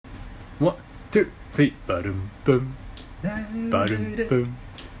See, ba-dum bum, ba-dum bum,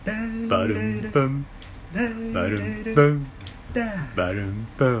 ba-dum bum, ba-dum bum, ba-dum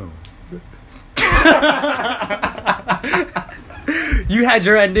bum. You had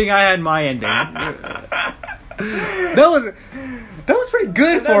your ending, I had my ending. That was pretty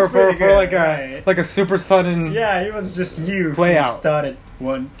good for like a super sudden. Yeah, it was just you play who out. started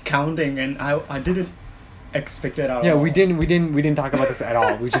counting, and I didn't expect it at all. Yeah, we didn't talk about this at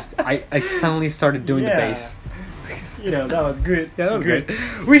all. We just I suddenly started doing the bass. That was good. Yeah, that was good.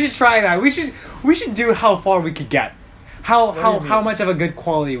 We should try that. We should do how far we could get. How much of a good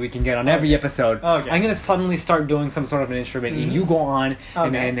quality we can get on every episode. Okay. I'm gonna suddenly start doing some sort of an instrument, and you go on,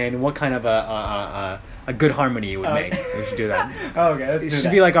 and what kind of a good harmony you would make. We should do that. Okay, let's do It should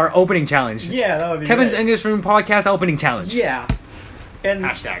that. be like our opening challenge. Yeah, that would be Kevin's great. English Room Podcast opening challenge. Yeah. And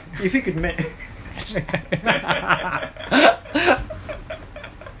Hashtag. if you could make...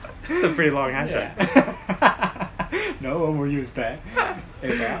 It's a pretty long hashtag. Yeah. No one will use that.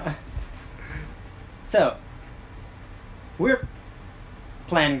 So, we're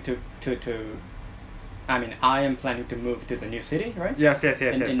planning to I am planning to move to the new city, right? Yes.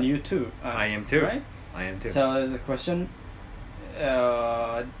 And you too. I am too. Right? I am too. So the question,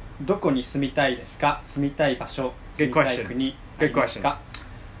 どこに住みたいですか？住みたい場所、 Good 住みたい question. 国 Good ありますか？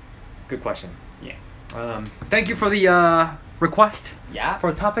 Good question. Yeah. Thank you for the request Yeah. for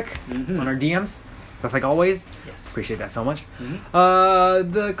a topic on our DMs. Just like always. Yes. Appreciate that so much. Mhm.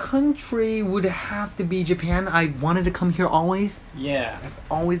 The country would have to be Japan. I wanted to come here always. Yeah.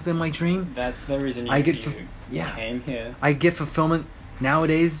 Always been my dream. That's the reason you, I get you yeah. came here. I get fulfillment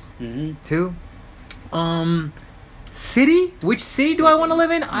nowadays Mm-hmm. too. City? Which city do I want to live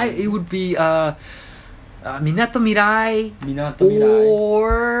in? It would be Minato Mirai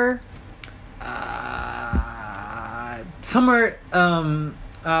or somewhere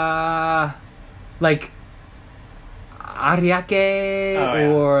like Ariake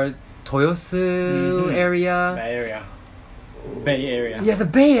or Toyosu area. Bay Area. Yeah, the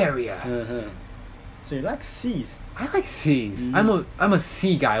Bay Area. Uh-huh. So you like seas? I like seas. I'm a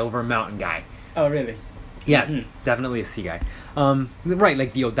sea guy over a mountain guy. Oh, really? Yes, Mhm. definitely a sea guy. Right,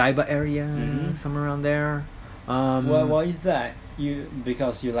 like the Odaiba area, somewhere around there. Why is that?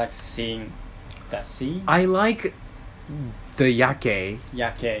 Because you like seeing the sea? I like the yake.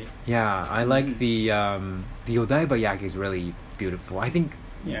 Yake. Yeah, I like the Odaiba yake is really beautiful. I think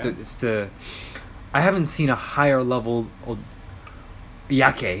Yeah. I haven't seen a higher level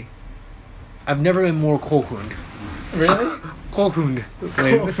yake. I've never been more kohund. Really? Kohund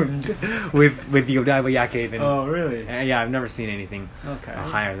with the Odaiba yake than. Oh, really? Yeah, I've never seen anything Okay.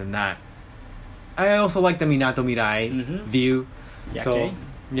 higher than that. I also like the Minato Mirai view. Yake? So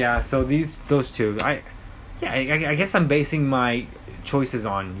yeah, so those two. I guess I'm basing my choices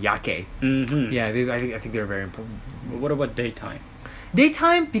on yake. Mm-hmm. Yeah, I think they're very important. What about daytime?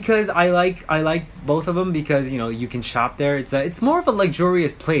 Daytime, because I like both of them, because you can shop there. It's more of a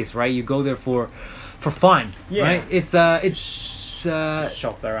luxurious place, right? You go there for fun, right? It's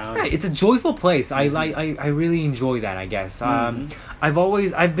shop around. yeah, it's a joyful place. I really enjoy that, I guess. I've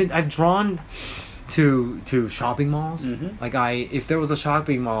drawn to shopping malls. Like if there was a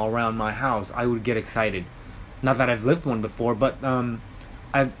shopping mall around my house, I would get excited. Not that I've lived one before, but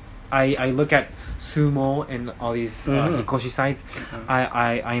I look at Sumo and all these hikoshi sites.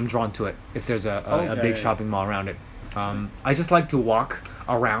 I am drawn to it if there's a big shopping mall around it. I just like to walk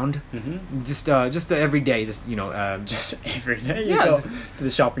around, just every day, just Every day you Yeah, go just- to the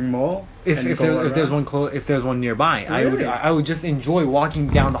shopping mall. if there's one nearby, Really? I would just enjoy walking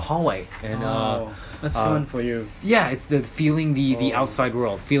down the hallway and that's fun for you. yeah, it's the feeling the outside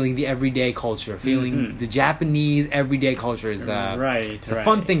world, feeling the everyday culture, feeling the Japanese everyday culture is Right, it's a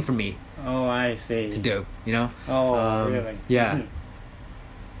fun thing for me Oh, I see. to do, Oh, really? Yeah. Mhm.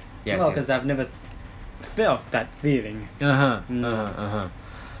 Yes. Well, yes. because I've never felt that feeling.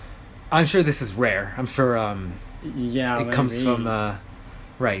 I'm sure this is rare. I'm sure Yeah, it comes maybe. from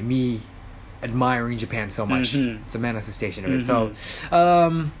right, me admiring Japan so much. It's a manifestation of it. So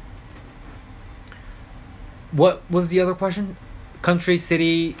what was the other question? Country,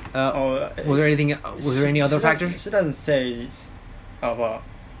 city, was there anything, was there any other factor? She doesn't say about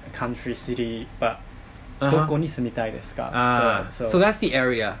country, city, but どこに住みたいですか? So that's the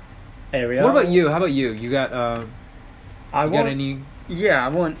area. Area. What about you? How about you? You got I got want, any? Yeah, I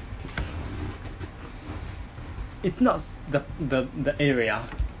want. It's not the area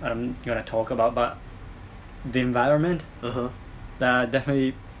I'm gonna talk about, but the environment.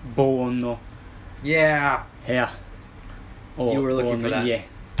 Definitely 防音の Yeah. 部屋. You were looking for that. Yeah.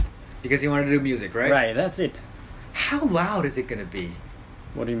 Because you wanted to do music, right? Right, that's it. How loud is it gonna be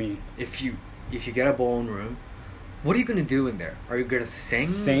What do you mean? if you if you get a ballroom room, what are you gonna do in there? Are you gonna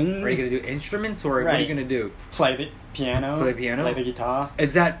sing? Are you gonna do instruments, or what are you gonna do? Play the piano. Play the piano. Play the guitar.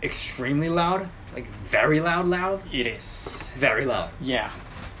 Is that extremely loud? Like very loud? Loud? It is. Very loud. Yeah.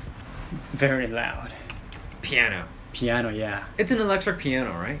 Very loud. Piano. Piano, yeah. It's an electric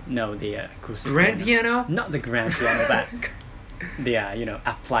piano, right? No, the acoustic Grand piano? Not the grand piano, but the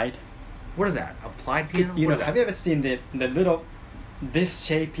applied. What is that? Applied piano? Have you ever seen the little this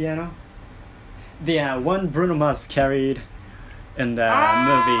shape piano? The one Bruno Mars carried in the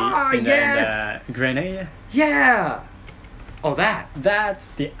movie in the Grenade. Yeah. Oh, that. That's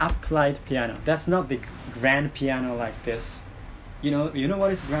the applied piano. That's not the grand piano like this. You know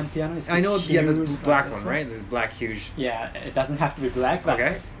what is grand piano? It's I know. Yeah, this black like one, right? The black huge. Yeah, it doesn't have to be black, but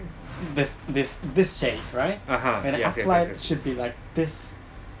okay. This shape, right? And yes, applied should be like this.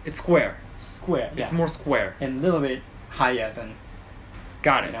 It's square. Square. Yeah. It's more square. And a little bit higher than.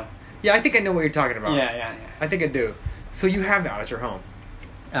 Got it. Yeah, I think I know what you're talking about. Yeah. I think I do. So you have that at your home?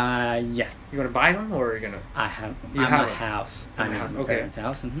 Yeah. You're gonna buy them, or you're gonna? I have. You have a house. I'm a house. Okay. Parents'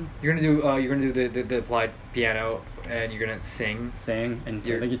 house. Mm-hmm. You're gonna do the applied piano, and you're gonna sing. Sing and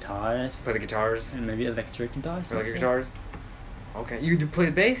play the guitars. Play the guitars. And maybe electric guitars. Electric guitars. Okay. You do play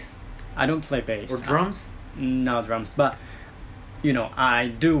the bass? I don't play bass. Or drums? No drums, but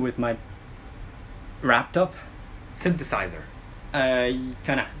I do with my laptop. Synthesizer.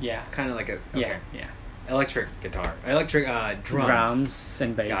 Kinda, yeah. Kinda like a okay. Yeah. Electric guitar. Electric drums. Drums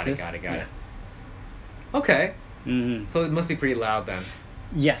and basses. Got it. Okay. Mm-hmm. So it must be pretty loud then.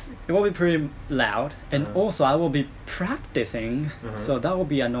 Yes, it will be pretty loud, and also I will be practicing, so that will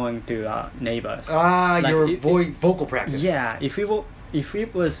be annoying to neighbors. Your vocal practice. Yeah, if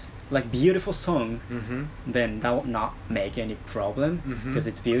it was like beautiful song, then that would not make any problem because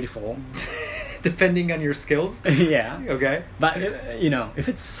it's beautiful. Depending on your skills. Yeah. Okay. But if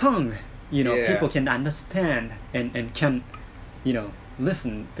it's sung, people can understand and can,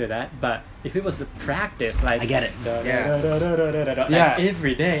 listen to that. But if it was a practice, like I get it.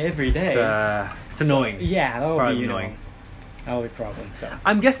 Every day, it's annoying. So, yeah, that would be annoying. That would be a problem. So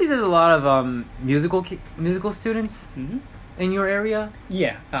I'm guessing there's a lot of musical students in your area.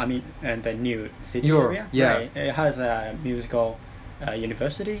 Yeah, I mean, the new city area. Yeah, right. It has a musical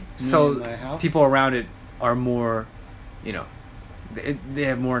university. So near my house. people around it are more, they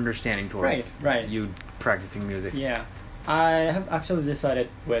have more understanding towards you practicing music. Yeah. I have actually decided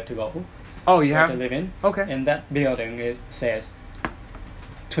where to go. Oh, you have? To live in. Okay. And that building says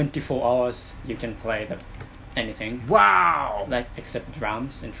 24 hours you can play anything. Wow! Like, except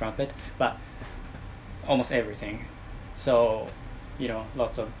drums and trumpet. But almost everything. So,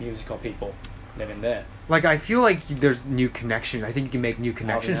 lots of musical people live in there. Like, I feel like there's new connections. I think you can make new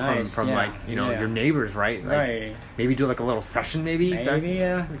connections from your neighbors, right? Like, right. Maybe do like a little session, maybe? Yeah.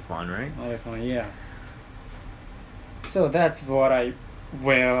 That'd be fun, right? That'd be fun, yeah. So that's where I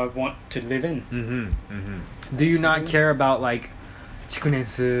want to live in. Do you not care about like 築年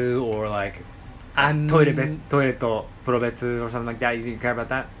数 or like トイレとプロ別 or something like that? You care about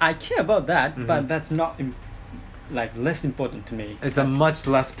that? I care about that, but that's not less important to me. It's a much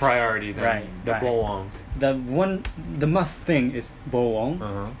less priority than the Bowoong. The must thing is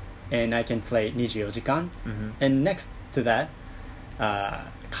Bowoong, and I can play 24時間. And next to that,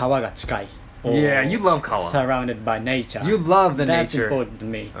 川が近い. Yeah, you love Kawa. Surrounded by nature. You love the That's nature. That's important to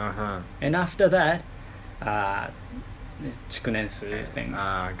me. And after that, 築年数 things.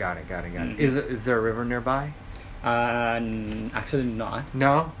 Got it. Is there a river nearby? Actually not.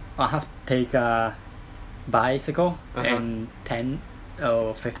 No? I'll have to take a bicycle and 10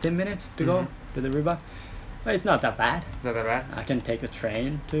 or 15 minutes to go to the river. But it's not that bad. Not that bad? I can take the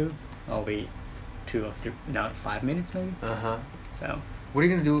train too. I'll be 5 minutes maybe. So... What are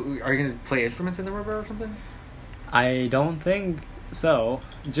you going to do? Are you going to play instruments in the river or something? I don't think so.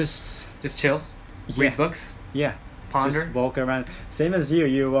 Just chill? Read books? Yeah. Ponder? Just walk around. Same as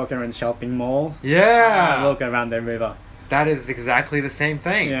you walk around shopping malls. Yeah! I walk around the river. That is exactly the same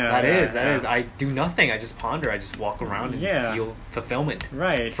thing. Yeah, that is. I do nothing. I just ponder. I just walk around and feel fulfillment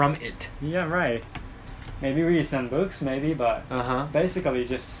from it. Yeah, right. Maybe read some books, but basically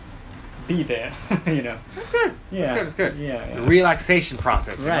just... be there. That's good. Yeah. That's good. Yeah. The relaxation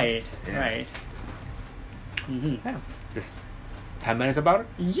process. Right. Yeah. Just 10 minutes about it?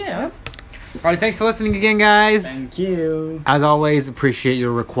 Yeah. Alright, thanks for listening again, guys. Thank you. As always, appreciate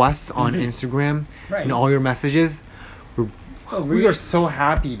your requests on Instagram and all your messages. We are so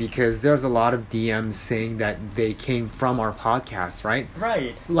happy because there's a lot of DMs saying that they came from our podcast, right?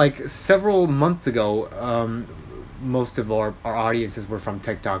 Right. Like several months ago, most of our audiences were from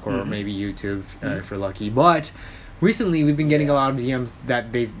TikTok or maybe YouTube if you're lucky. But recently we've been getting a lot of DMs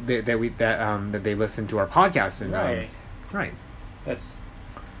that that they listen to our podcast and right. That's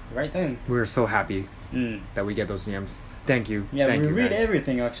the right thing. We're so happy that we get those DMs. Thank you. Yeah, Thank we you, read guys.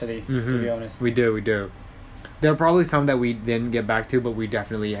 everything actually. To be honest, We do. There are probably some that we didn't get back to, but we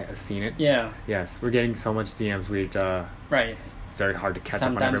definitely have seen it. Yeah. Yes, we're getting so much DMs. Right. It's very hard to catch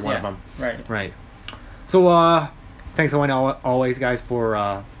Sometimes, up on every one of yeah. them. Right. Right. So, thanks always, guys,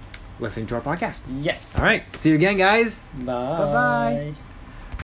 for listening to our podcast. Yes. All right. See you again, guys. Bye. Bye-bye.